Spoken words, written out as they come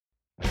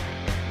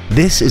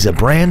This is a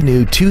brand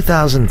new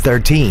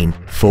 2013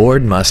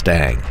 Ford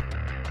Mustang.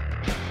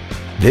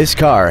 This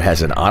car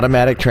has an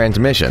automatic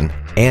transmission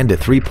and a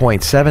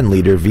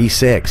 3.7-liter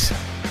V6.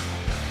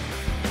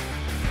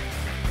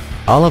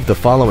 All of the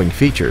following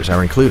features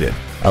are included: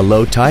 a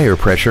low tire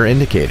pressure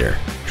indicator,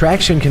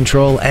 traction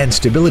control and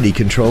stability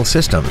control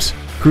systems,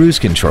 cruise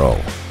control,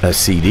 a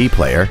CD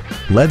player,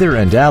 leather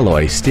and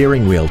alloy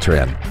steering wheel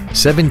trim,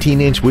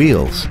 17-inch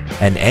wheels,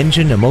 an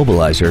engine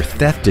immobilizer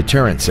theft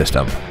deterrent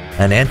system,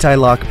 an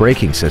anti-lock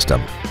braking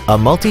system, a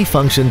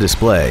multi-function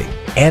display,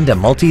 and a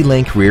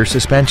multi-link rear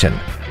suspension.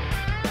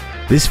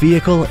 This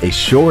vehicle is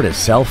sure to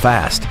sell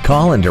fast.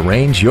 Call and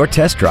arrange your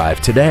test drive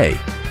today.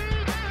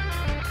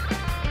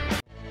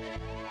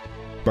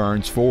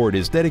 Burns Ford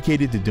is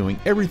dedicated to doing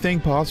everything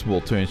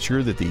possible to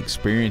ensure that the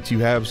experience you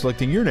have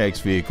selecting your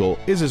next vehicle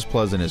is as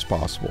pleasant as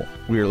possible.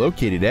 We are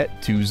located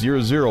at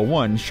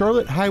 2001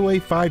 Charlotte Highway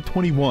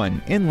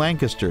 521 in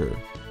Lancaster.